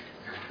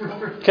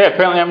Okay,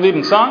 apparently I'm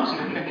leading songs. You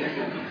can do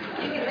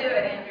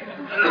it,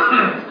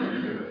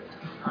 Andrew.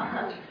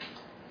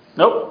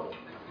 Nope.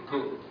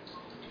 Do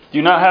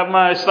you not have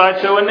my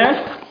slideshow in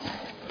there?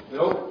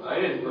 Nope, I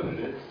didn't put it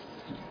in.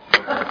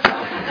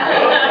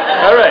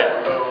 All right.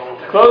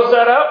 Close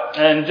that up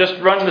and just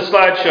run the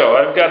slideshow.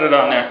 I've got it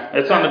on there.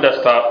 It's on the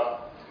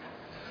desktop.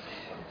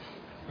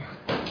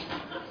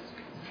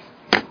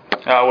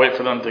 I'll wait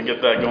for them to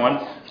get that going.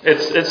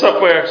 It's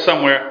up there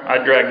somewhere. I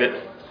dragged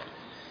it.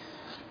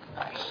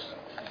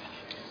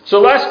 So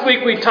last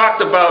week we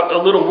talked about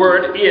a little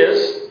word,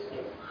 is.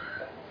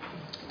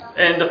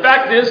 And the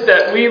fact is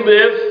that we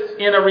live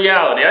in a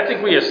reality. I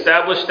think we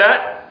established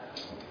that.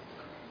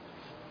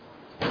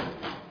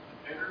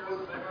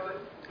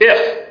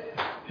 If.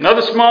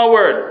 Another small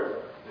word.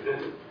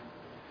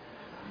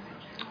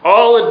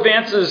 All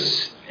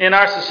advances in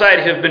our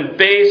society have been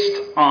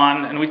based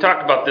on, and we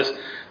talked about this,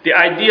 the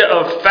idea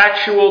of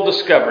factual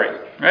discovery,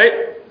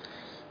 right?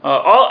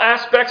 All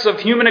aspects of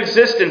human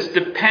existence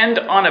depend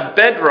on a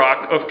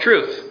bedrock of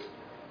truth.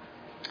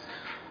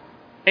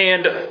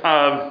 And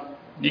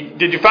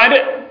did you find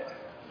it?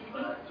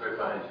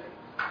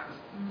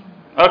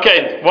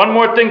 Okay, one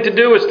more thing to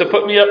do is to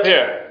put me up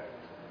here.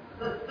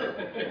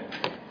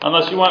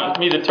 Unless you want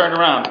me to turn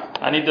around.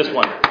 I need this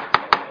one.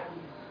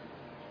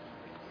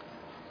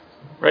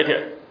 Right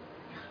here.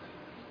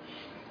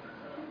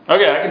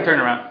 Okay, I can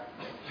turn around.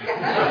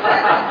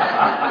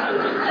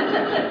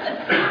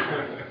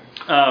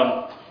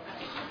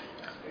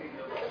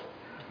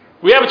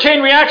 We have a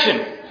chain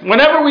reaction.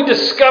 Whenever we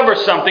discover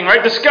something,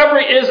 right?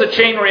 Discovery is a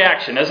chain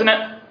reaction, isn't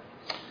it?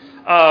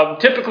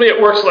 Typically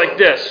it works like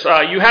this.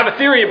 You have a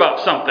theory about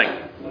something.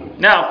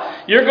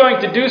 Now, you're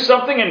going to do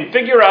something and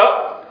figure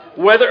out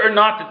whether or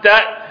not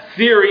that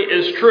theory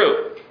is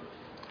true.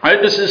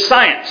 Right? This is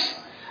science.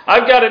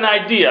 I've got an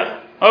idea.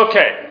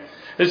 Okay.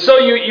 And so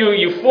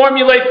you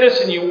formulate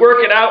this and you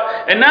work it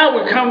out. And now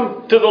we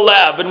come to the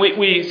lab and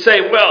we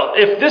say, well,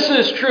 if this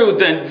is true,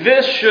 then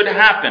this should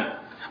happen.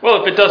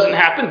 Well, if it doesn't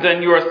happen,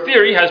 then your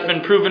theory has been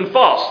proven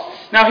false.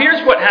 Now,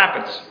 here's what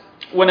happens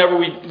whenever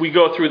we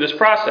go through this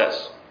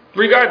process,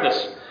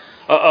 regardless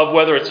of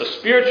whether it's a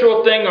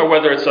spiritual thing or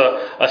whether it's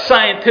a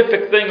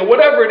scientific thing or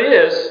whatever it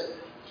is.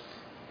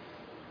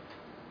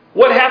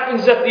 What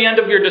happens at the end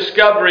of your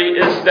discovery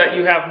is that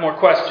you have more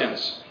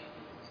questions.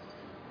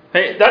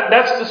 Hey,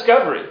 that's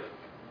discovery.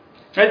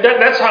 Right?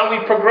 That's how we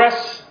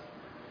progress.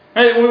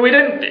 Right? We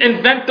didn't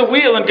invent the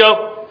wheel and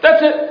go,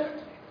 that's it.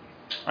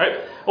 Right?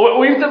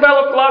 We've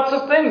developed lots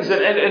of things,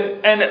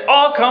 and it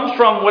all comes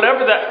from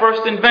whatever that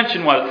first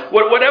invention was.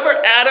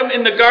 Whatever Adam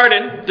in the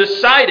garden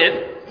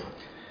decided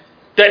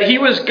that he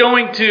was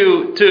going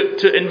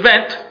to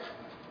invent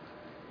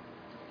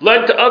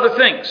led to other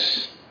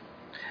things.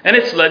 And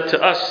it's led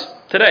to us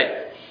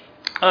today.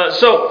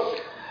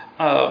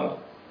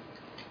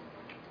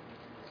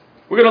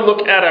 We're going to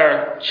look at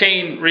our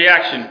chain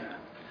reaction.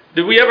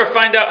 Did we ever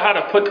find out how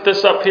to put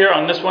this up here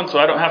on this one so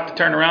I don't have to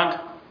turn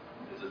around?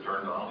 Is it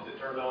turned on? Is it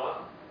turned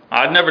on?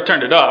 I've never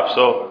turned it off,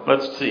 so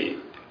let's see.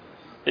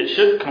 It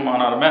should come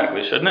on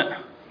automatically, shouldn't it?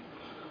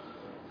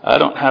 I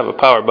don't have a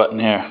power button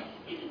here.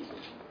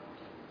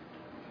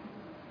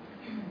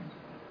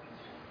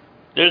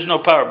 There's no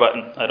power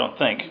button, I don't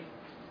think.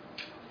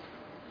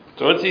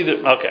 So it's either,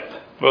 okay,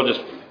 we'll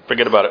just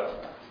forget about it.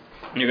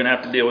 You're going to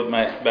have to deal with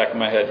my back of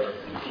my head.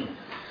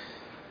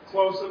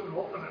 Close it and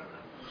open it.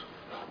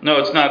 No,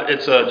 it's not.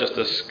 It's just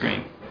a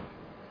screen.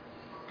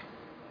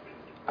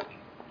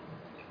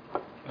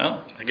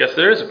 Well, I guess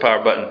there is a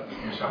power button.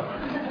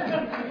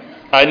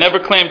 I never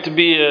claimed to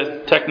be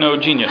a techno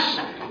genius.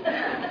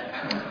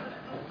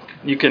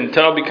 You can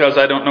tell because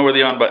I don't know where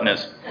the on button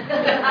is.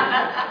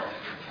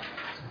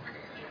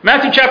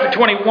 Matthew chapter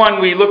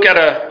 21, we look at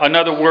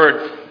another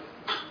word.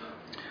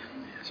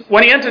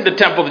 When he entered the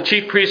temple, the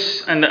chief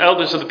priests and the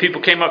elders of the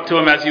people came up to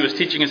him as he was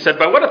teaching and said,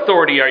 "By what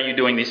authority are you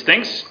doing these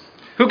things?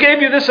 Who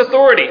gave you this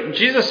authority?" And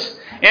Jesus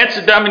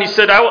answered them and he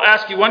said, "I will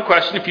ask you one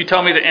question. If you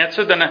tell me the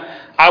answer, then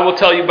I will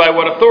tell you by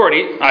what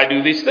authority I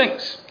do these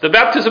things. The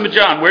baptism of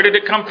John, where did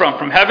it come from?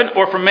 From heaven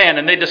or from man?"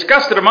 And they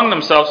discussed it among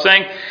themselves,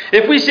 saying,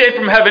 "If we say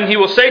from heaven, he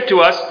will say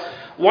to us,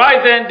 'Why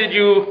then did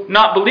you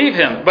not believe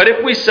him?' But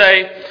if we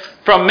say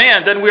from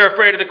man, then we are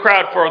afraid of the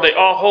crowd, for they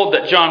all hold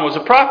that John was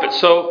a prophet."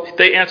 So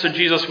they answered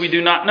Jesus, "We do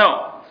not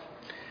know."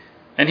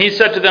 And he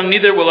said to them,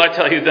 "Neither will I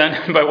tell you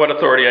then by what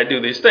authority I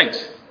do these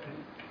things."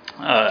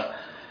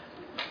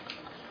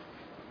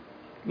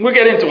 We'll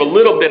get into a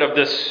little bit of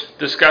this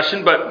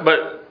discussion,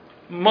 but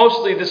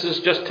mostly this is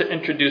just to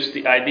introduce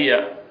the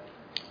idea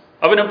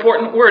of an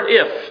important word,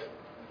 if.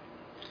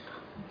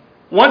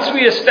 Once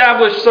we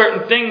establish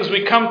certain things,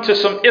 we come to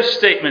some if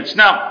statements.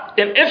 Now,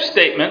 an if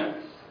statement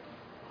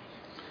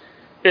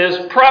is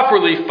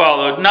properly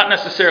followed, not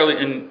necessarily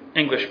in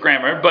English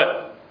grammar,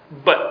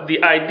 but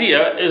the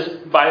idea is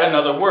by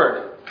another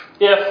word.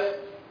 If,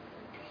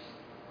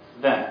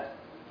 then.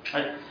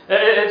 Right?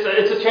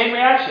 It's a chain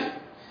reaction.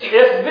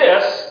 If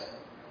this,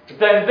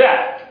 then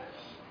that.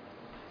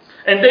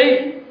 And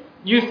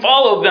you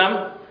follow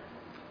them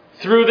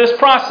through this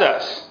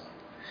process.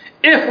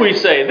 If we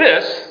say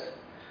this,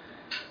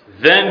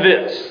 then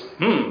this.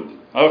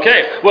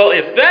 Okay. Well,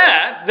 if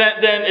that,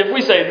 then if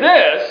we say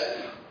this,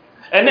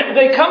 and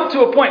they come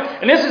to a point,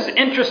 and this is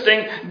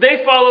interesting,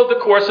 they follow the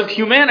course of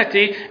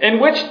humanity in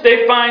which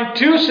they find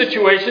two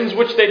situations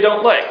which they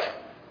don't like.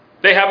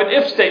 They have an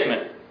if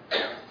statement.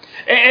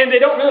 And they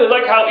don't really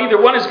like how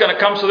either one is going to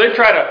come, so they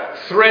try to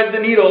thread the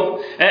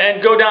needle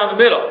and go down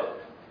the middle.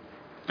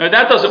 And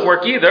that doesn't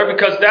work either,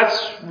 because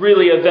that's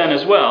really a then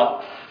as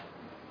well.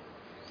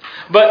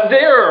 But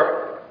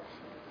their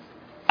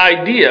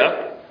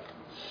idea,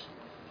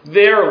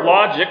 their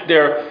logic,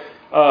 their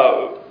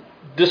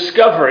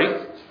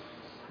discovery,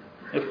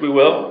 if we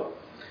will,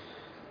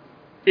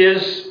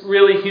 is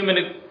really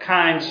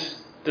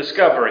humankind's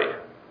discovery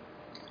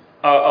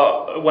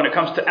when it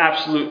comes to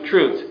absolute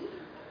truth.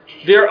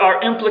 There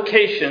are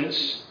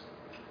implications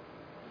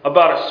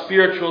about a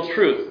spiritual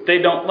truth they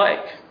don't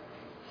like.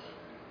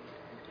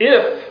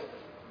 If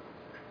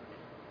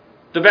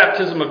the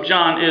baptism of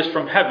John is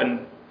from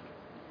heaven,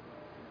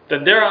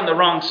 then they're on the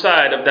wrong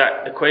side of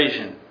that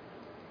equation.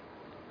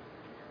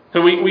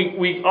 So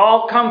we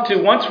all come to,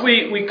 once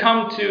we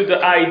come to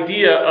the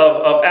idea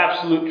of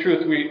absolute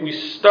truth, we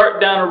start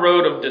down a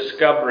road of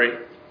discovery.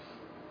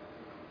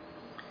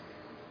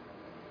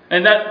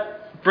 And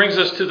that brings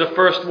us to the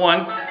first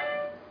one,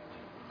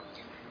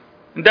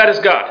 and that is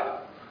God.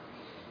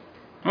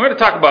 We're going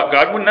to talk about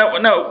God.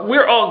 No,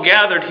 we're all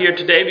gathered here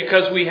today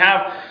because we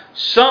have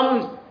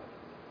some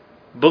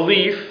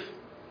belief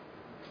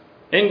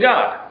in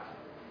God.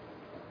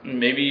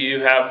 Maybe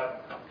you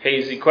have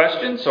hazy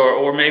questions,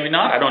 or maybe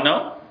not, I don't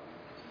know.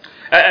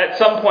 At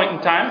some point in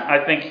time,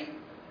 I think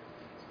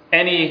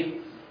any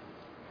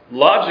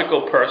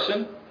logical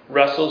person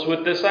wrestles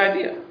with this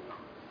idea.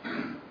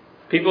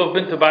 People who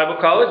have been to Bible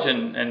college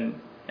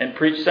and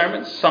preach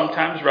sermons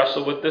sometimes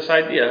wrestle with this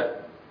idea.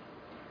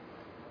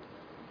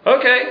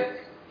 Okay,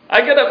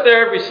 I get up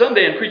there every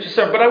Sunday and preach a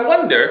sermon, but I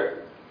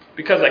wonder,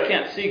 because I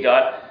can't see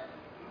God,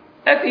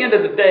 at the end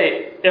of the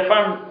day, if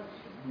I'm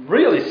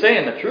really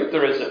saying the truth,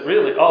 or is it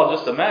really all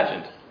just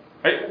imagined?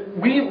 Right?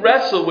 We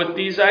wrestle with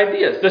these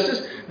ideas.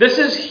 This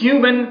is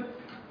human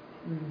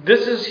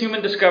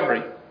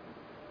discovery.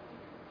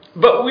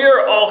 But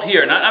we're all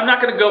here. Now, I'm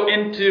not going to go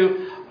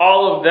into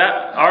all of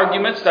that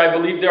arguments. I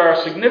believe there are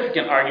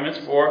significant arguments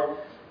for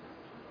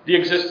the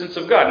existence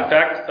of God. In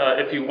fact,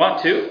 if you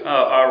want to,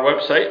 our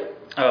website,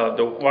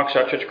 the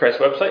Waukesha Church of Christ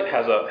website,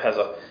 has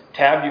a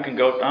tab you can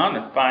go on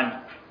and find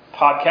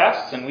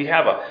podcasts, and we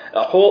have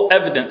a whole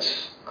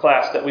evidence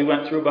class that we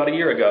went through about a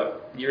year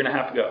and a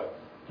half ago.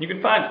 You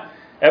can find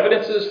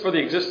evidences for the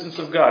existence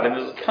of God, and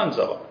there's tons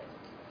of them.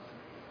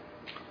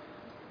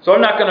 So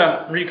I'm not going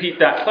to repeat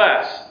that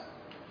class.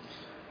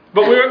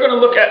 But we are going to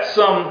look at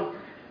some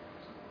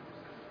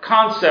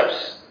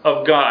concepts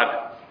of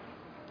God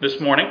this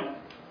morning,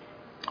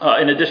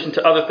 in addition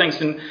to other things.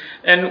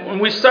 And when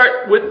we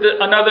start with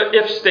another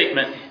if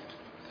statement,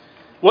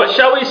 what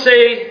shall we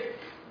say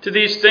to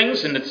these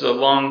things? And it's a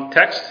long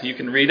text. You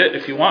can read it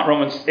if you want.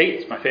 Romans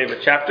 8 is my favorite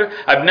chapter.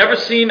 I've never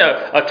seen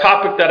a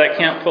topic that I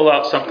can't pull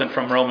out something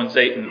from Romans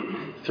 8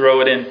 and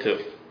throw it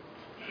into.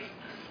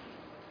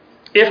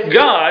 If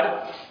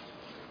God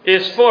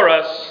is for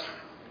us,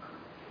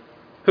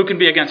 who can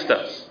be against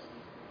us?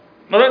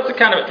 Well, that's a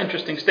kind of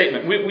interesting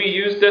statement. We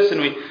use this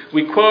and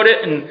we quote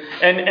it,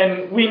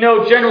 and we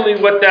know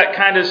generally what that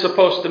kind of is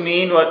supposed to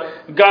mean.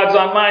 What God's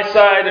on my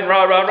side and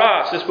rah rah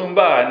rah, sis boom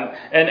ba,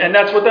 and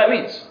that's what that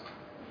means.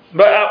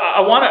 But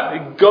I want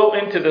to go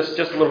into this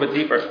just a little bit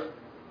deeper.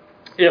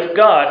 If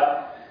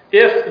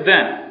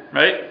then,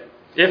 right?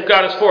 If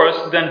God is for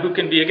us, then who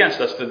can be against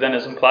us? The then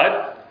is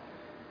implied.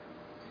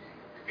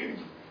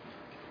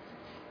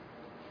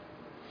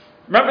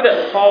 Remember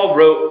that Paul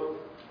wrote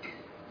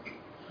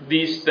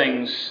these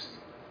things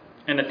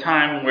in a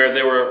time where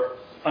there were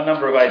a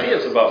number of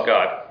ideas about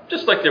God,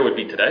 just like there would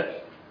be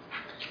today.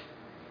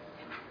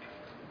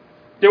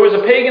 There was a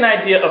pagan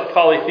idea of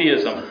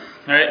polytheism,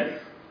 right?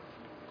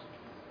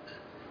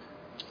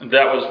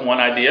 That was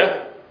one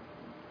idea.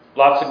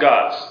 Lots of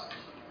gods.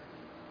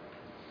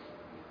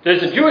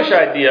 There's a Jewish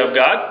idea of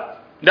God.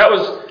 That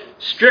was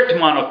strict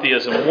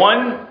monotheism,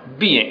 one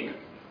being.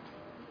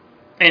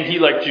 And he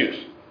liked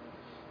Jews.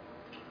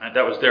 And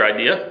that was their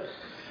idea.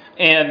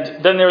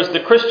 And then there's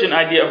the Christian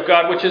idea of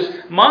God, which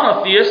is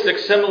monotheistic,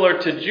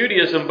 similar to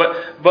Judaism,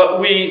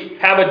 but we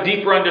have a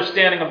deeper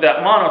understanding of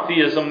that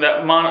monotheism,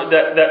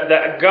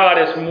 that God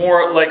is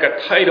more like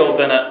a title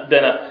than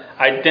an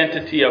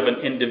identity of an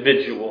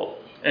individual.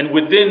 And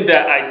within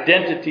that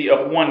identity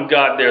of one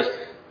God, there's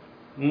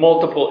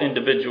multiple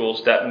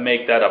individuals that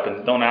make that up.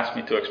 And don't ask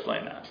me to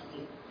explain that.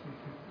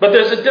 But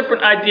there's a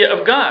different idea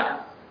of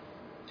God.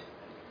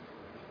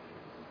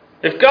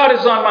 If God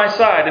is on my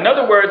side, in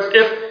other words,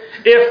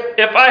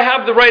 if I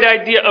have the right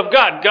idea of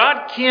God,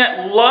 God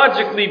can't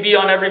logically be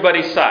on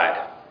everybody's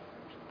side.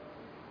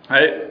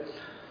 Right?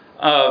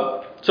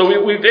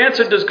 So we've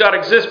answered, does God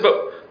exist?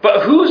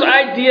 But whose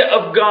idea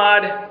of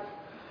God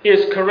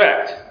is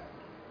correct?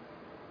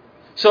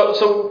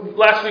 So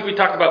last week we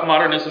talked about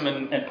modernism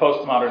and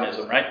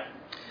postmodernism, right?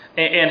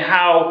 and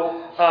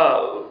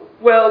how,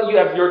 well, you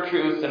have your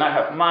truth and I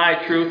have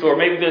my truth, or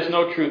maybe there's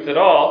no truth at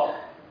all.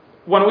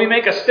 When we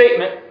make a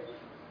statement,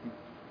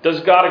 does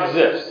God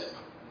exist?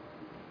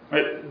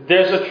 Right?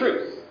 There's a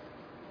truth.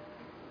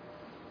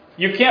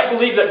 You can't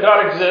believe that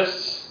God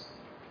exists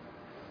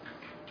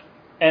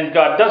and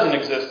God doesn't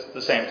exist at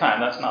the same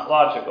time. That's not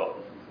logical.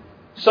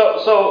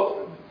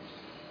 So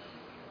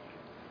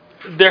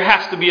there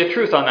has to be a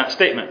truth on that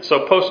statement.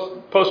 So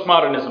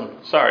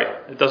postmodernism, sorry,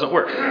 it doesn't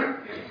work.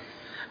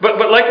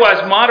 But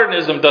likewise,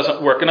 modernism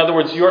doesn't work. In other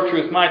words, your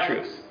truth, my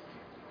truth.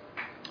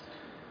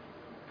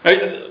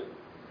 Right?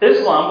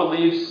 Islam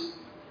believes,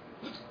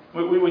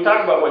 we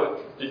talk about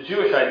what the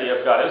Jewish idea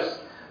of God is.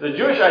 The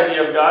Jewish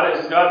idea of God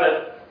is a God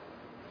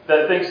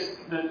that thinks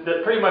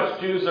that pretty much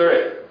Jews are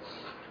it.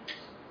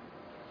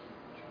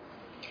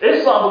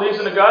 Islam believes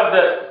in a God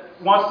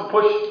that wants to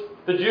push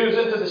the Jews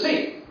into the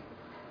sea.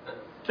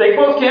 They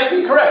both can't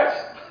be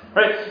correct.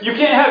 Right? You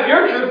can't have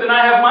your truth and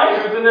I have my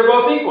truth and they're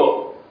both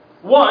equal.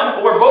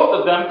 One or both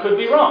of them could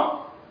be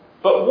wrong.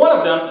 But one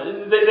of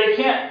them, they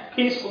can't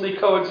peacefully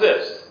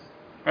coexist.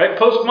 Right?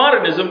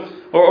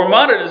 Postmodernism or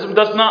modernism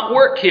does not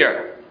work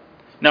here.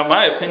 Now,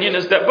 my opinion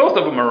is that both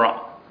of them are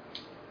wrong.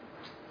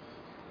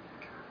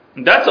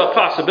 That's a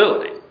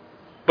possibility.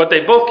 But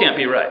they both can't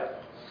be right.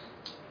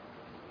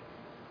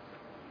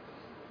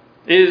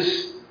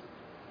 Is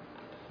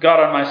God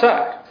on my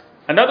side?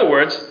 In other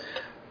words,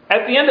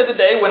 at the end of the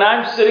day, when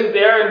I'm sitting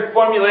there and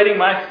formulating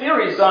my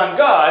theories on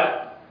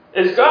God,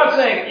 is God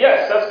saying,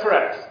 yes, that's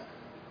correct?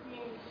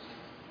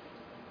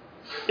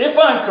 If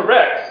I'm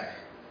correct,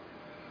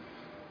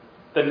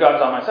 then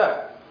God's on my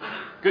side.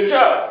 Good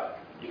job.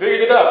 You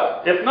figured it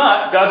out. If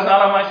not, God's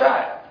not on my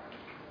side.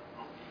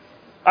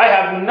 I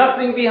have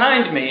nothing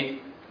behind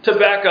me to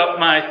back up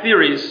my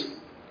theories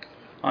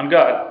on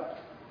God.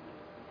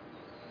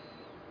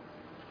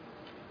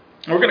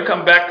 We're going to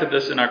come back to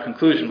this in our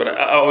conclusion, but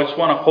I just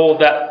want to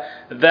hold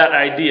that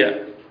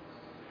idea.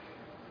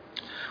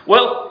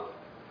 Well,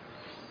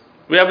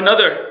 we have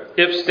another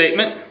if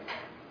statement.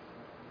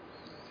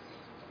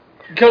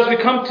 Because we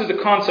come to the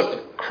concept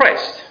of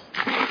Christ,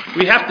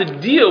 we have to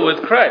deal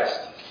with Christ.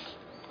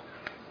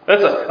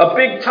 That's a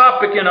big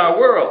topic in our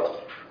world.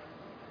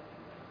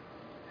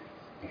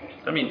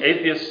 I mean,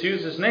 atheists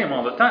use his name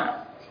all the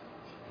time.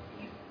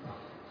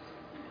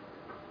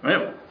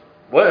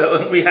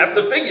 Well, we have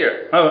to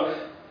figure.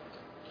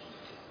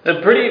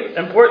 A pretty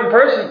important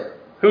person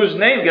whose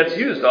name gets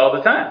used all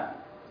the time.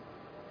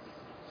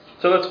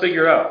 So let's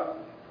figure out.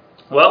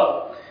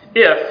 Well,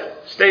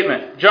 if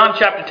statement. John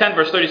chapter 10,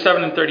 verse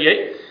 37 and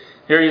 38.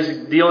 Here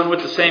he's dealing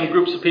with the same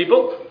groups of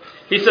people.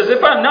 He says,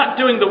 if I'm not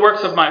doing the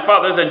works of my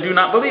Father, then do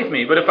not believe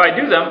me. But if I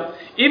do them,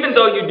 even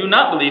though you do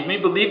not believe me,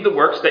 believe the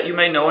works, that you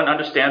may know and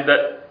understand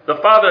that the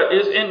Father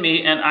is in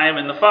me and I am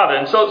in the Father.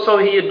 And so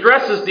he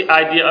addresses the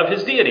idea of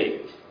his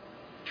deity.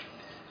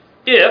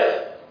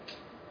 If,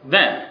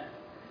 then.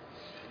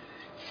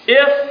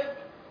 If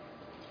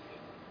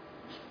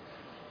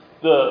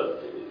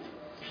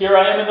here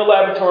I am in the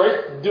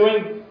laboratory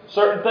doing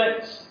certain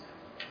things.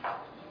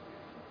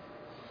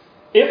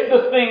 If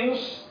the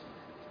things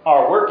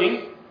are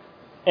working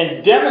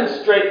and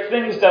demonstrate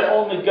things that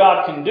only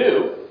God can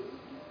do,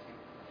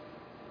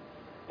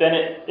 then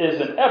it is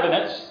an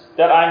evidence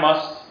that I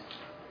must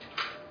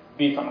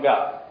be from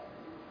God.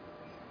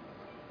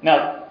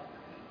 Now,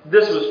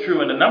 this was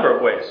true in a number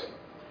of ways.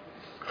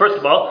 First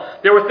of all,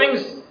 there were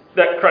things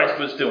that Christ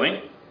was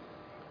doing,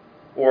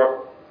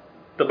 or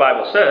the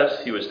Bible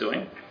says he was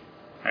doing.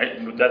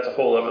 Right? That's a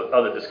whole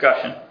other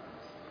discussion.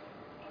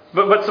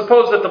 But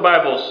suppose that the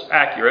Bible's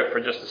accurate for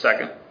just a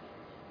second.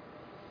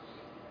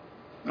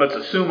 Let's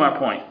assume our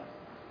point.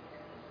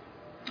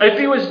 If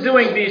he was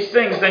doing these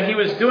things, then he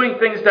was doing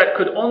things that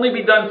could only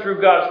be done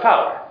through God's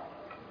power.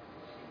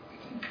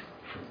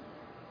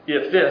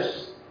 If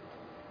this,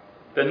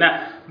 then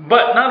that.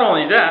 But not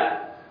only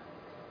that.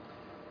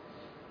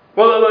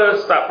 Well,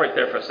 let's stop right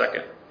there for a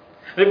second.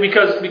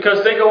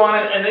 Because they go on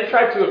and they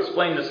try to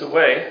explain this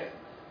away.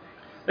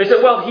 They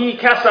said, well, he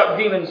cast out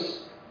demons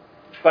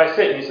by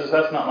Satan. He says,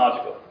 that's not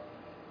logical.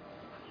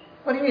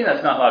 What do you mean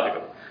that's not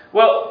logical?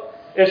 Well,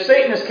 if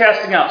Satan is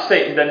casting out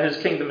Satan, then his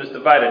kingdom is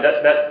divided.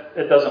 That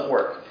it doesn't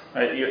work.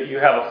 Right? You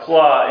have a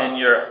flaw in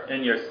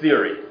your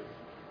theory.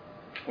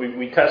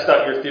 We test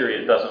out your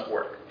theory, it doesn't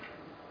work.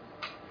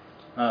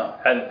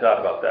 Hadn't thought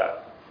about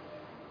that.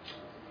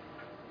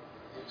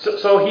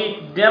 So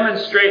he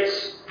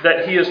demonstrates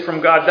that he is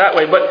from God that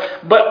way,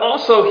 but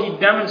also he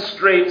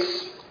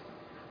demonstrates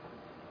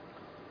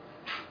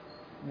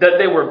that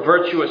they were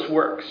virtuous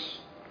works.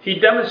 He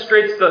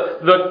demonstrates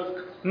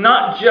the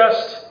not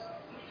just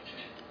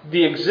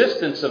the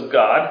existence of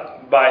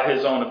God by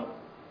his own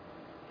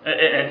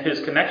and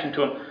his connection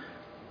to him,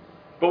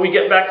 but we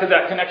get back to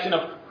that connection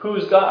of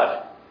who's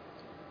God.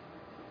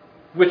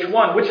 Which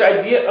one? Which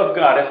idea of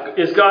God?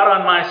 Is God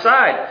on my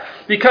side?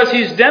 Because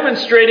he's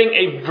demonstrating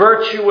a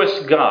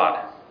virtuous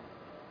God.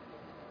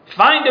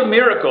 Find a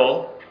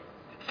miracle,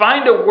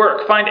 find a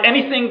work, find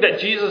anything that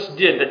Jesus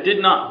did that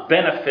did not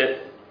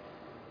benefit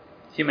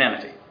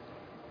humanity.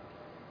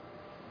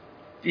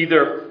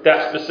 either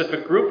that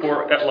specific group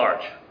or at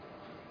large.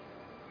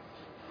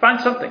 Find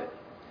something.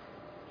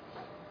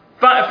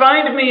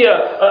 Find me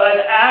an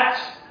act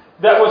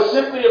that was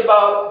simply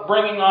about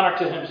bringing honor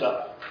to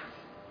himself.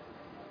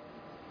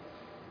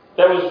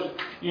 That was,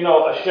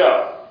 a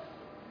show.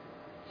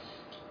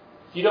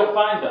 You don't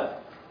find them.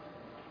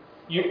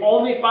 You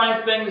only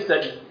find things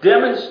that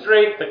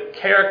demonstrate the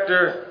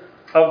character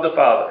of the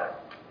Father.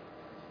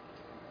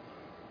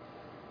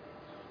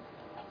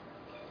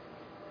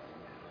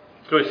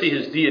 So we see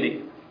his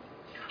deity.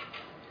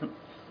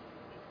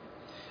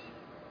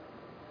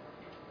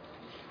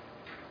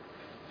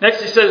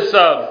 Next he says,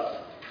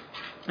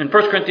 in 1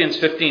 Corinthians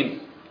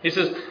 15, he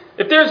says,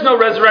 if there is no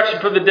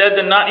resurrection from the dead,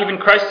 then not even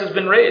Christ has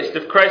been raised.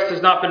 If Christ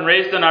has not been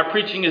raised, then our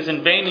preaching is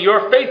in vain,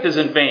 your faith is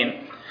in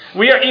vain.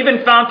 We are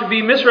even found to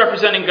be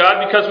misrepresenting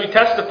God because we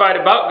testified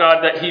about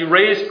God that he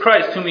raised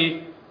Christ, whom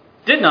he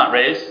did not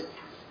raise.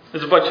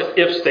 There's a bunch of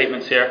if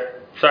statements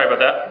here. Sorry about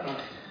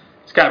that.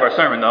 It's kind of our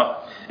sermon, though.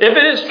 If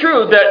it is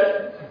true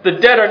that the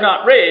dead are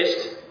not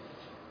raised,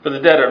 for the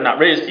dead are not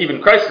raised,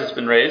 even Christ has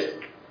been raised.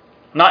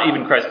 Not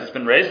even Christ has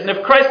been raised. And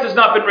if Christ has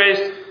not been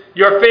raised,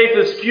 your faith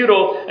is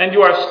futile and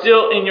you are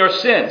still in your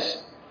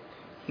sins.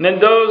 And then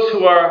those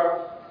who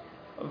are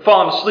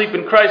fallen asleep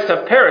in Christ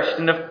have perished.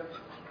 And if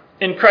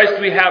in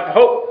Christ we have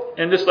hope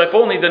in this life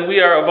only, then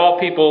we are of all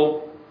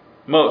people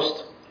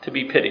most to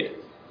be pitied.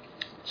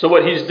 So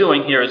what he's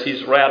doing here is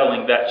he's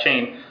rattling that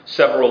chain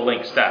several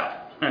links down.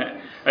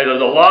 Right?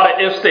 There's a lot of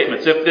if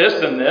statements. If this,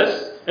 then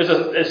this.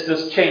 It's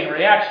this chain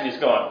reaction he's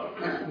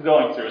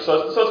going through.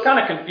 So it's kind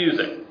of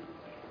confusing.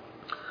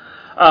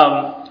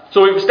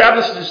 So we've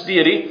established his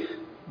deity,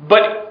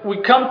 but we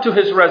come to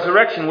his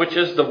resurrection, which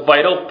is the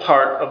vital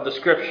part of the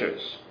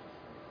Scriptures.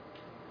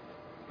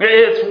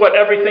 It's what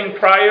everything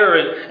prior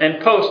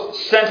and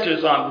post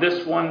centers on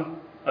this one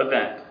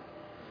event.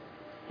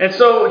 And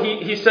so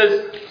he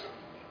says,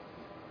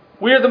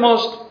 we are the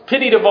most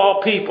pitied of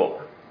all people.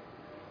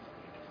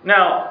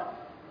 Now,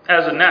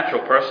 as a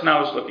natural person, I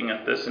was looking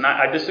at this and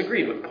I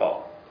disagreed with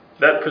Paul.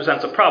 That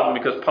presents a problem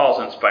because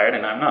Paul's inspired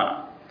and I'm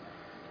not.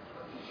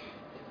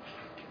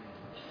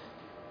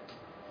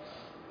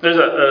 There's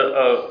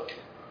a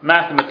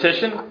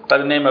mathematician by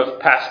the name of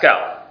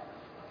Pascal,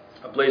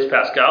 Blaise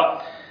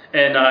Pascal,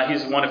 and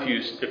he's one,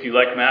 if you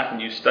like math and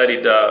you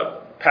studied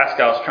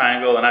Pascal's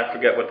triangle, and I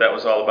forget what that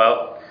was all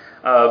about,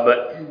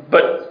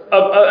 but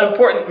an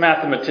important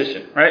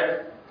mathematician,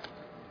 right?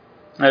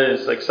 That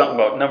is like something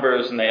about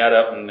numbers and they add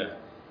up, and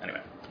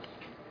anyway.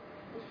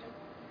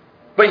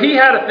 But he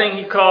had a thing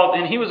he called,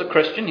 and he was a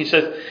Christian. He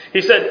said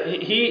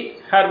he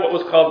had what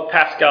was called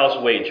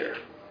Pascal's wager.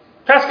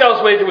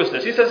 Pascal's wager was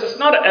this. He says it's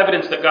not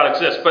evidence that God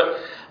exists, but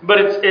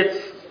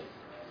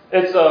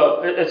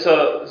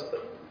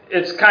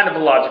it's kind of a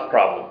logic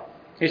problem.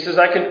 He says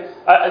I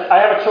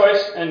have a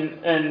choice,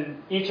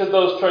 and each of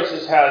those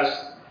choices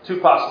has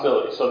two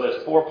possibilities. So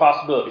there's four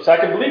possibilities. I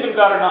can believe in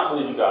God or not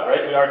believe in God,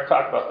 right? We already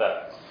talked about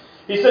that.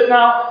 He said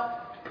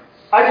now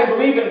I can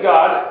believe in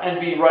God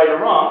and be right or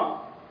wrong,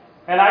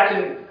 and I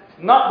can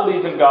not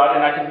believe in God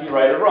and I can be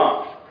right or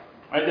wrong.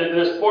 Right?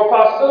 There's four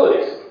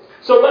possibilities.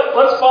 So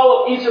let's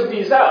follow each of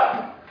these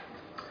out.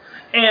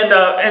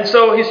 And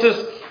so he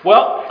says,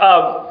 well,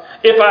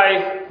 if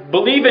I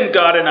believe in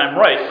God and I'm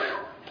right,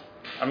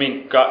 I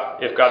mean,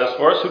 God, if God is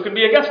for us, who can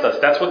be against us?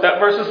 That's what that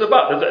verse is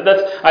about.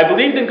 I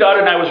believed in God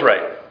and I was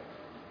right.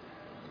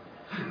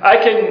 I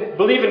can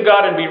believe in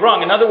God and be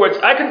wrong. In other words,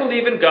 I can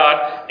believe in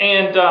God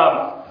and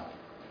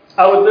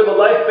I would live a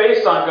life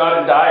based on God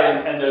and die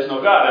and there's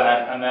no God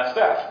and that's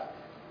that.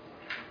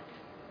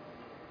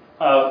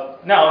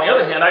 Now, on the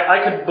other hand,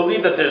 I could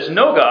believe that there's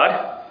no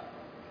God,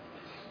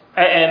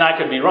 and I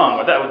could be wrong,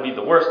 but that would be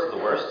the worst of the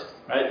worst,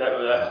 right?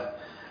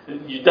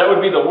 That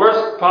would be the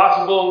worst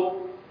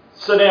possible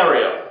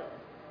scenario.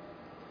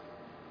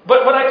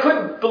 But I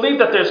could believe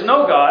that there's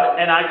no God,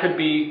 and I could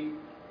be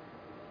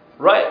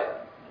right.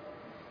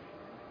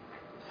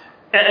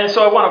 And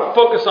so I want to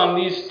focus on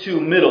these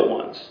two middle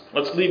ones.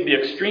 Let's leave the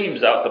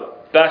extremes out, the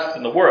best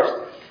and the worst.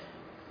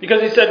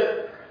 Because he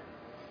said,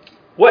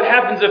 what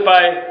happens if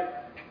I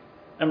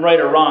am right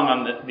or wrong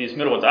on these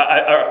middle ones?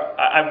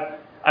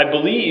 I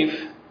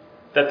believe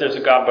that there's a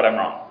God, but I'm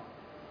wrong.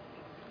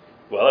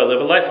 Well, I live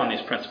a life on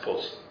these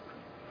principles.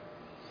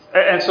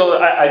 And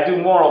so I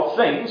do moral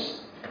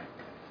things.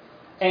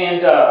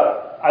 And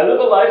I live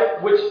a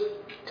life which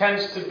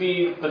tends to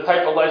be the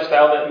type of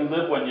lifestyle that you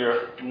live when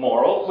you're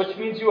moral, which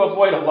means you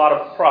avoid a lot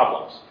of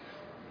problems.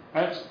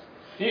 Right?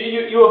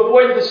 You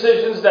avoid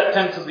decisions that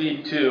tend to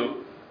lead to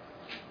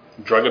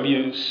drug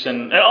abuse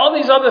and all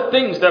these other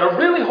things that are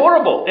really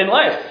horrible in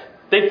life.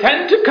 They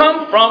tend to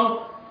come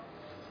from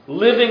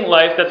living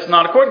life that's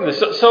not according to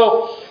this.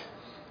 So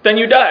then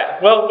you die.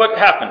 Well, what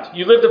happened?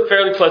 You lived a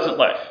fairly pleasant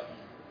life.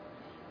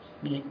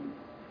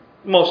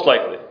 Most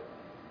likely.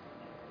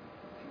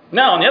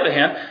 Now, on the other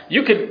hand,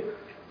 you could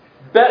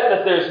bet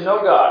that there's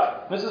no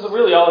God. This is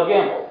really all a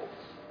gamble.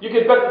 You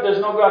could bet that there's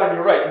no God and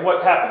you're right. And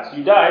what happens?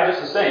 You die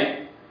just the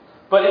same.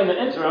 But in the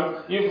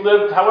interim, you've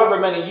lived however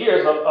many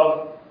years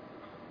of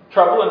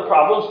trouble and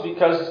problems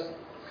because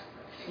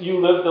you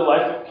lived a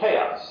life of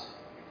chaos.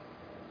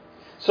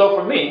 So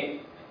for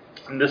me,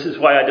 and this is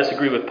why I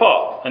disagree with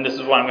Paul, and this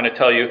is why I'm going to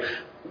tell you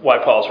why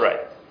Paul's right.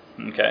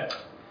 Okay?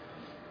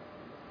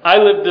 I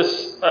live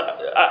this,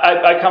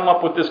 I come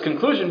up with this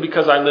conclusion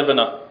because I live in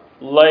a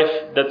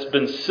life that's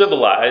been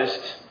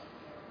civilized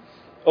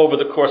over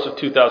the course of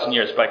 2,000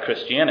 years by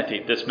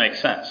Christianity. This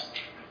makes sense.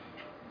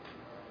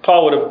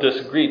 Paul would have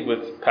disagreed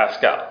with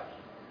Pascal.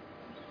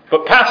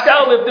 But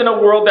Pascal lived in a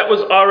world that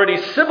was already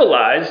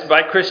civilized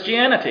by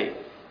Christianity.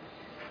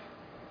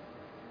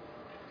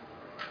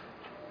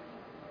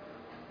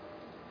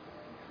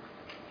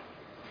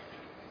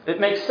 It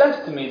makes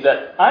sense to me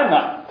that I'm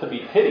not to be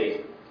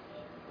pitied.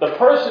 The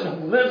person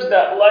who lives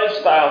that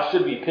lifestyle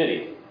should be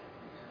pitied.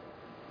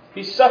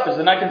 He suffers,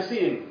 and I can see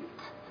him.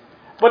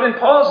 But in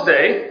Paul's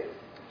day,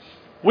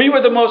 we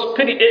were the most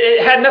pitied.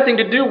 It had nothing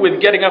to do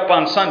with getting up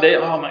on Sunday.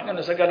 Oh my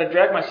goodness, I got to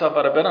drag myself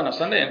out of bed on a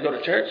Sunday and go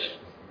to church.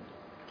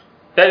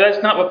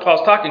 That's not what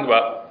Paul's talking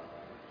about.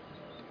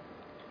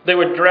 They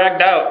were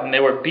dragged out, and they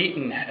were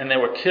beaten, and they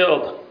were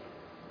killed.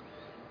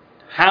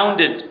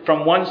 Hounded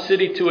from one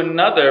city to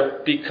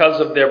another because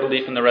of their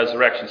belief in the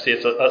resurrection. See,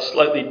 it's a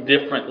slightly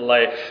different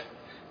life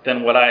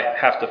than what I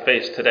have to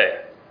face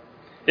today.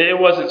 It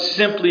wasn't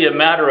simply a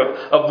matter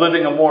of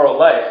living a moral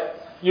life.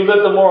 You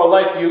lived a moral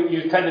life,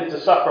 you tended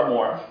to suffer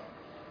more.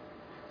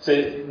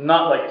 See,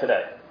 not like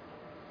today.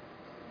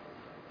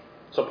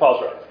 So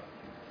Paul's right.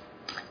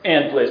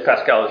 And Blaise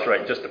Pascal is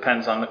right. Just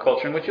depends on the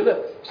culture in which you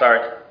live. Sorry,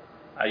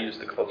 I used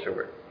the culture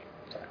word.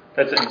 Sorry.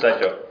 That's an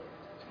inside joke.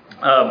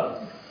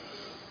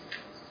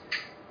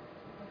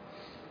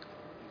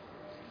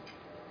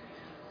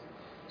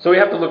 So we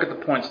have to look at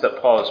the points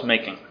that Paul is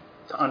making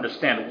to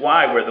understand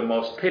why we're the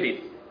most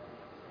pitied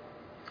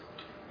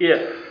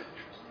if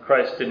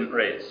Christ didn't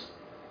raise.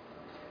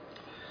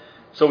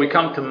 So we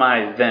come to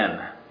my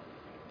then.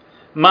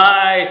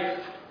 My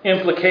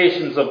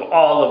implications of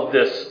all of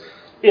this.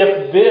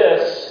 If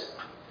this,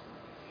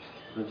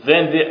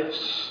 then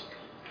this.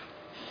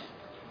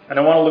 And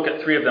I want to look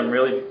at three of them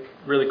really,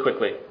 really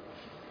quickly.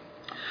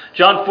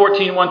 John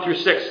 14, 1 through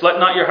 6. Let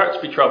not your hearts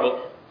be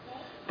troubled.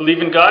 Believe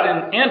in God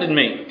and in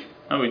me.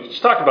 And we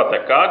just talked about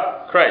that.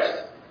 God,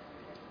 Christ.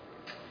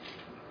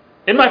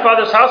 In my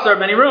Father's house there are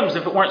many rooms.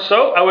 If it weren't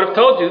so, I would have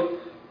told you.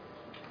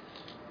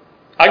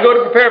 I go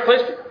to prepare a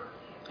place for you.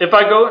 If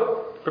I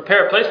go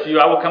prepare a place for you,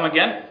 I will come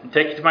again and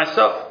take you to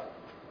myself.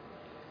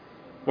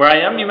 Where I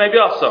am, you may be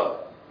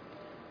also.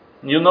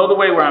 And you'll know the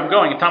way where I'm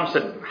going. And Thomas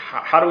said,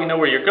 how do we know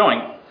where you're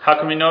going? How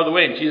can we know the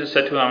way? And Jesus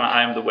said to him,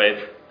 I am the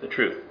way, the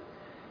truth,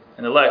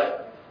 and the life.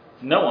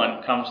 No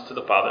one comes to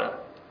the Father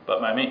but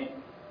by me.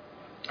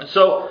 And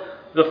so,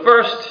 the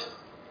first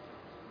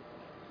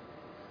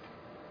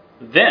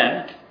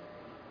then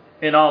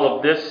in all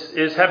of this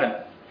is heaven.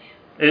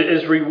 It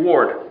is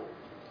reward.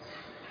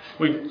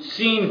 We've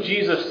seen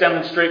Jesus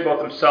demonstrate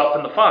both himself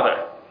and the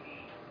Father.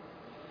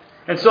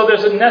 And so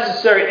there's a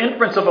necessary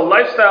inference of a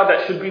lifestyle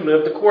that should be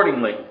lived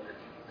accordingly.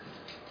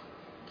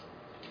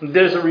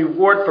 There's a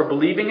reward for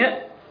believing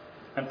it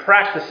and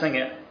practicing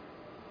it.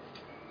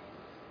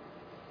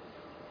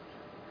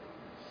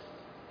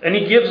 And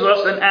he gives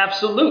us an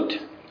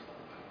absolute.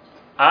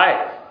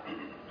 I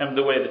am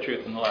the way, the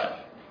truth, and the life.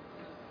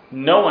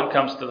 No one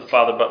comes to the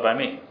Father but by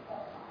me.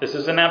 This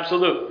is an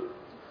absolute.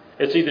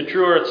 It's either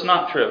true or it's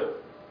not true.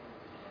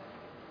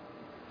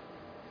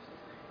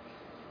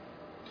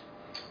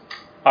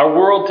 Our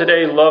world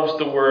today loves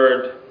the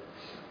word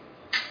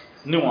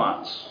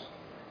nuance.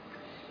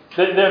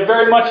 They're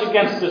very much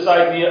against this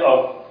idea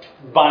of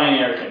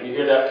binary. You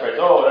hear that phrase,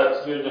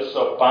 you're just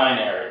so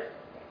binary.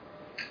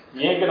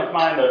 You ain't going to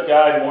find a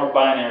guy more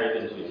binary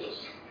than Jesus.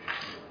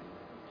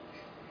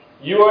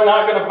 You are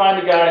not going to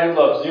find a guy who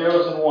loves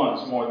zeros and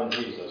ones more than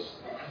Jesus.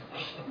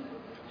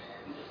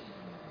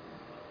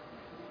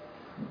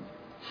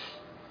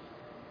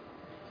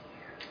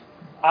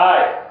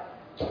 I.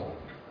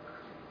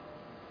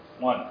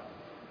 One.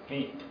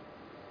 Me.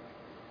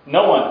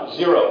 No one.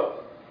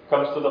 Zero.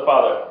 Comes to the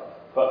Father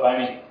but by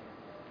me.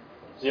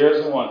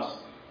 Zeros and ones.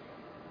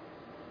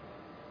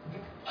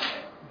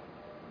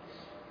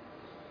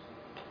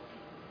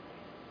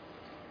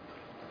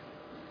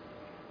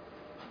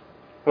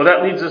 Well,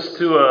 that leads us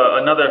to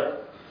another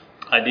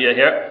idea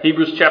here.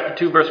 Hebrews chapter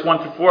 2, verse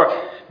 1 through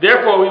 4.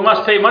 Therefore, we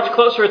must pay much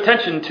closer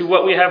attention to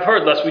what we have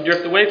heard, lest we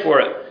drift away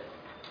for it.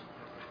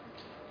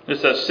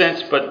 This says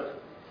since, but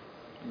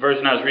the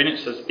version I was reading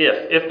says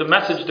if. If the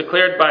message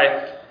declared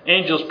by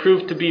angels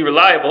proved to be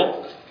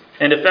reliable,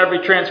 and if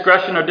every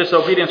transgression or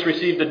disobedience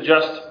received a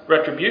just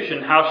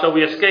retribution, how shall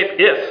we escape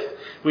if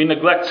we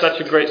neglect such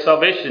a great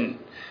salvation?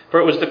 For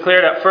it was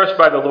declared at first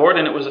by the Lord,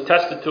 and it was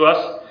attested to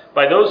us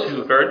by those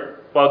who heard,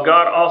 while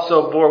God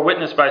also bore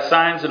witness by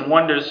signs and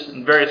wonders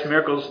and various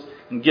miracles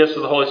and gifts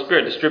of the Holy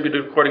Spirit,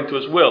 distributed according to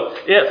his will.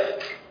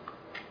 If.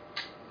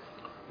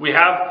 We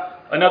have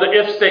another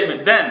if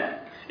statement then.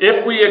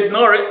 If we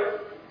ignore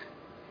it,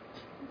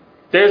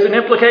 there's an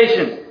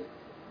implication.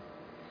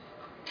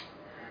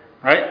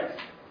 Right?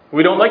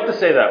 We don't like to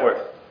say that word.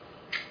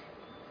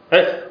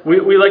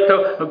 We like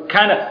to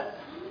kind of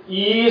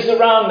ease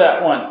around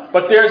that one.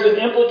 But there's an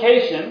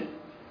implication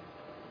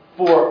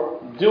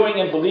for doing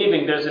and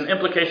believing. There's an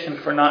implication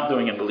for not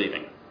doing and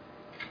believing.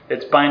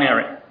 It's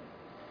binary.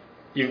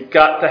 You've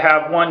got to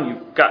have one,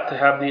 you've got to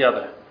have the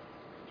other.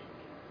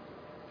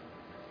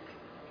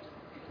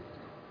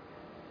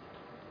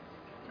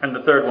 And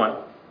the third one.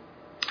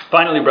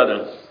 Finally,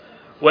 brethren,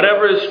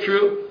 whatever is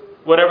true,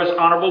 whatever is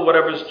honorable,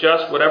 whatever is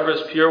just, whatever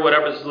is pure,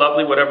 whatever is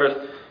lovely, whatever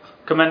is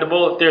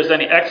commendable, if there's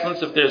any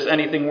excellence, if there's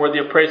anything worthy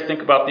of praise,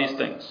 think about these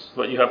things.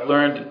 What you have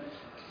learned,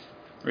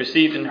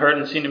 received and heard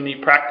and seen in me,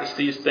 practice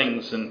these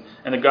things, and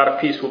the God of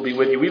peace will be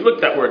with you. We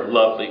looked at that word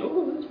lovely.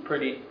 Ooh, that's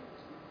pretty.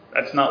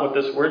 That's not what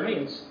this word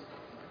means.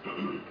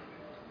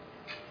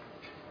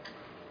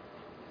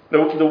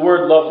 The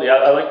word lovely,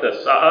 I like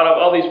this. Out of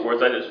all these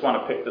words, I just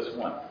want to pick this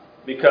one.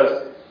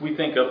 Because we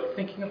think of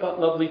thinking about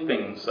lovely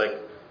things, like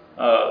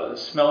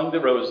smelling the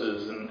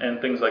roses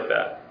and things like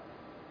that.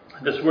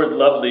 This word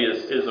lovely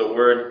is a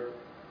word,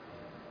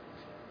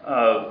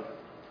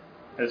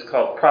 it's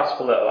called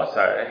prosphileo. Oh,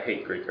 sorry, I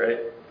hate Greek, right?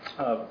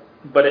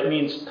 But it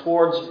means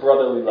towards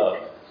brotherly love.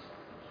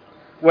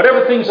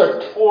 Whatever things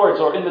are towards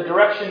or in the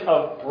direction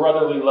of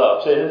brotherly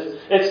love. So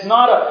it's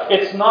not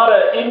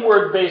an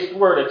inward-based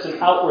word, it's an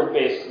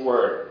outward-based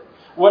word.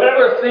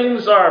 Whatever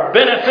things are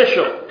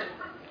beneficial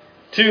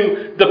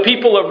to the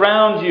people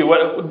around you,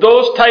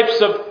 those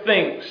types of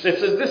things. It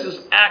says this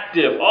is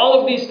active. All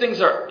of these things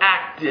are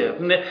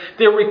active. And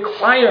they're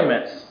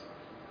requirements.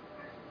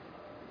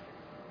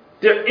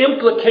 They're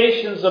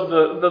implications of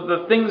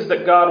the things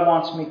that God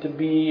wants me to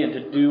be and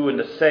to do and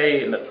to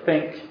say and to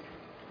think.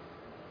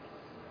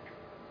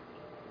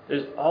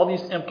 There's all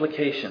these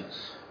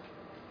implications.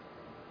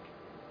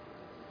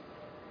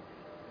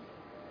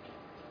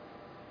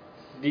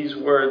 These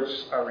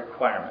words are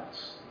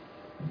requirements.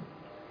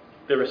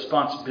 They're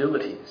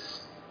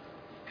responsibilities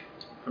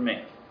for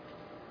me.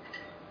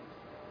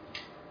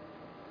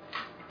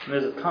 And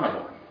there's a ton of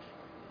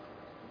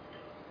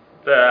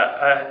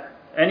them.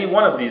 Any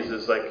one of these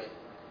is like,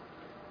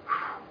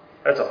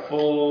 that's a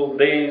full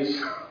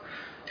day's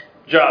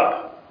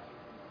job.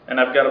 And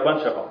I've got a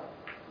bunch of them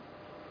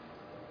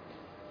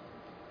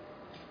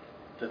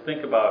to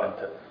think about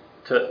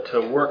and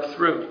to work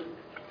through.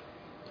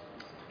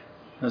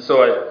 And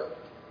so I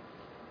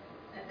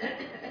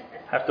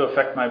have to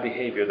affect my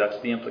behavior. That's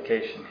the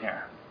implication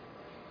here.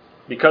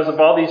 Because of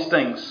all these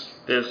things,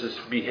 there's this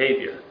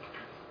behavior.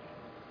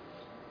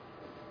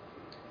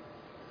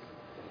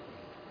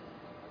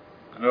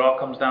 And it all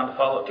comes down to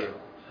follow through.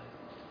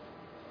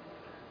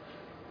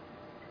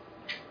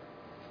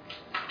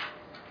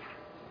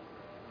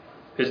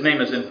 His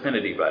name is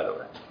Infinity, by the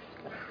way.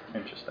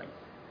 Interesting.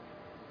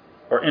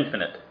 Or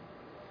infinite.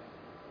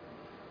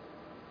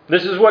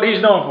 This is what he's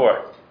known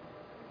for.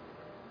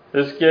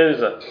 This kid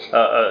is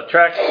a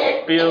track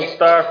field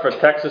star for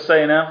Texas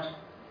A&M.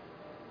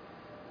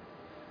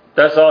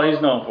 That's all he's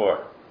known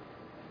for.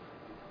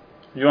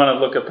 You want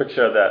to look at a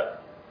picture of that.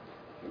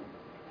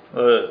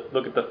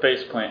 Look at the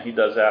face plant he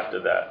does after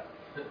that.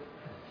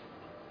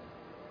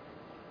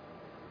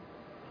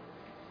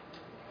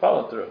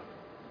 Follow through.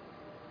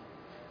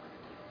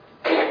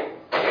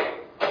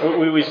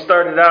 We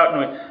started out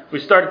and we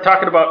started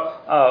talking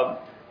about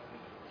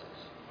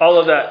all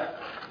of that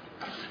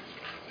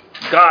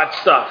God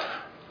stuff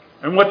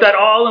and what that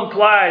all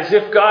implies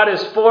if God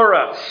is for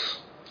us.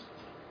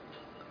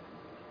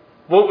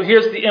 Well,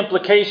 here's the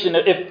implication.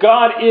 If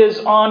God is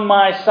on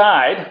my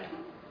side,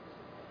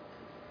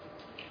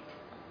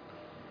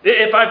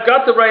 if I've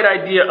got the right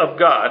idea of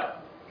God,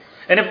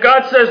 and if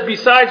God says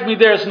besides me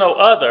there's no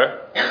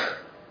other,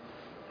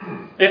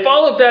 if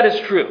all of that is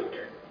true,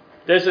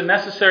 there's a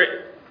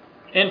necessary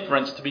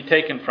inference to be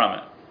taken from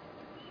it.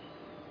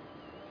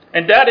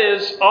 And that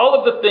is all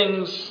of the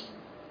things.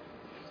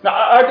 Now,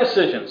 our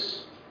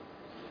decisions,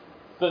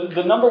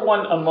 the number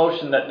one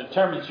emotion that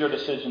determines your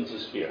decisions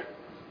is fear.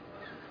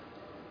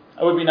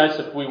 It would be nice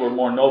if we were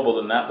more noble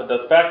than that, but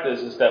the fact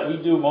is that we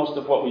do most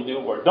of what we do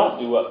or don't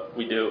do what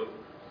we do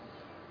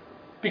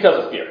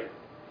because of fear.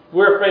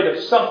 We're afraid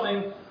of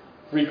something,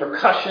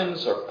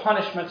 repercussions or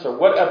punishments or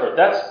whatever.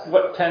 That's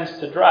what tends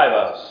to drive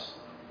us.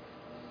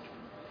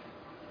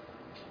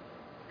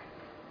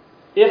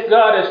 If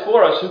God is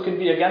for us, who can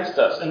be against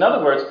us? In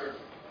other words,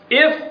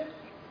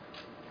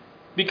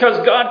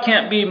 because God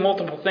can't be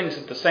multiple things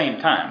at the same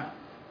time,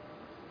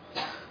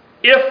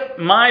 if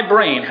my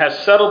brain has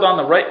settled on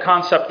the right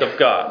concept of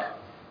God,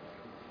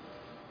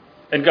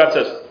 and God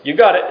says, you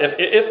got it,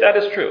 if that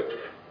is true,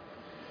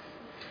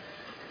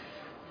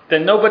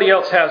 then nobody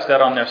else has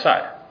that on their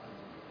side.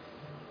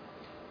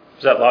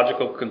 Is that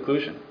logical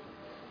conclusion?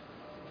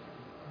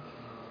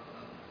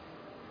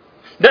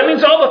 That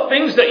means all the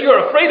things that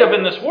you're afraid of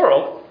in this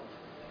world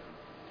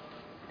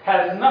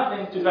has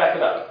nothing to back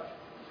it up.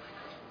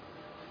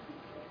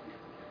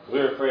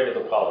 We're afraid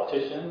of the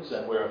politicians,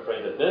 and we're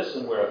afraid of this,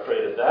 and we're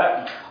afraid of that.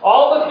 And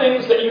all the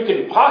things that you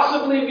can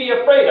possibly be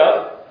afraid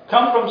of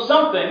come from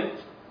something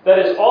that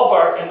is all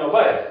bark in the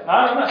way.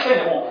 Now, I'm not saying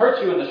it won't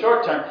hurt you in the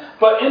short term,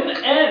 but in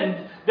the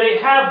end, they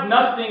have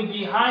nothing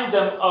behind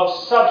them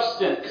of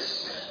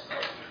substance.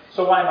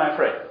 So why am I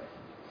afraid?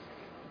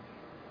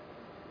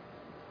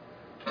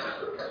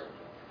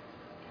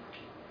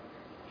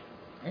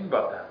 Think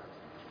about that.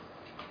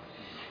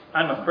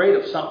 I'm afraid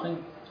of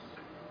something,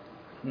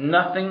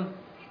 nothing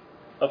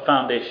of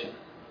foundation.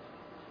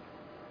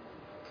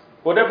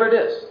 Whatever it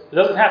is. It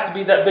doesn't have to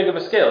be that big of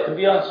a scale. It can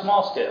be on a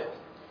small scale.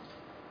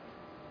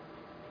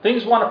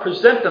 Things want to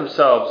present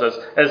themselves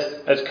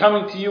as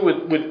coming to you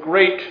with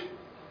great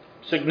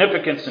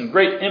significance and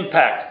great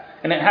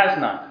impact, and it has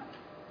none.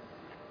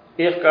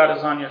 If God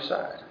is on your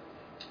side.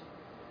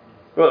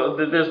 Well,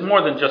 there's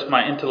more than just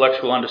my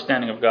intellectual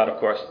understanding of God, of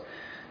course.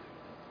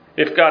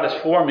 If God is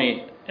for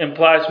me,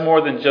 implies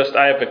more than just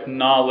I have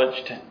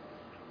acknowledged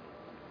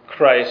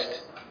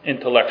Christ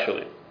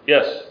intellectually.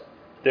 Yes,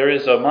 there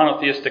is a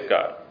monotheistic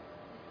God.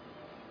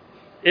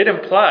 It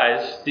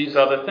implies these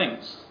other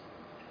things.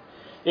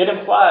 It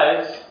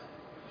implies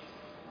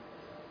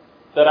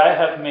that I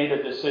have made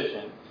a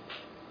decision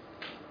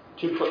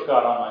to put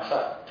God on my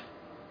side.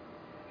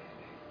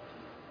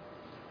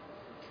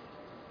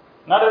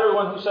 Not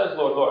everyone who says,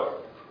 Lord, Lord.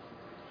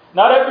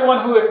 Not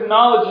everyone who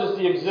acknowledges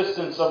the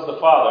existence of the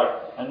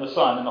Father and the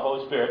Son and the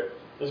Holy Spirit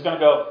is going to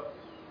go,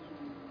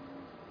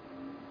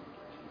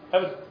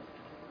 heaven.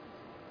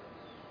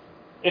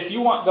 If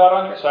you want God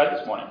on your side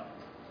this morning,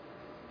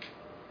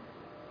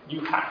 you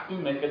have to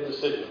make a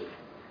decision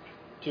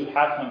to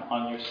have Him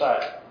on your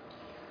side.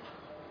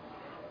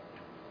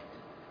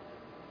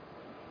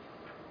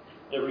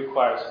 It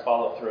requires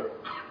follow through.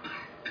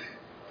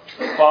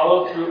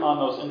 Follow through on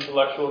those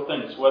intellectual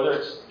things, whether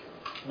it's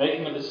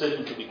making a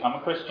decision to become a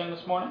Christian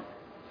this morning,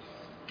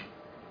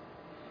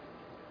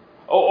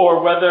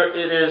 or whether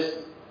it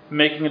is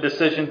making a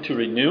decision to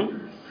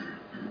renew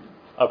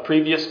a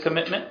previous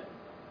commitment,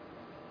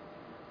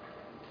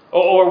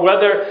 or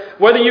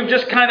whether you've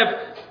just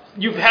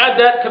you've had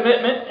that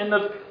commitment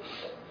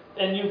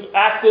and you've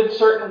acted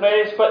certain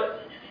ways,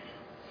 but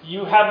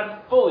you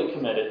haven't fully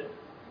committed.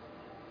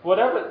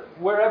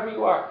 Wherever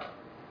you are,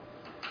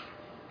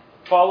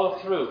 follow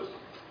through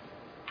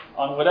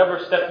on whatever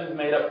step you've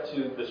made up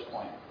to this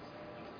point.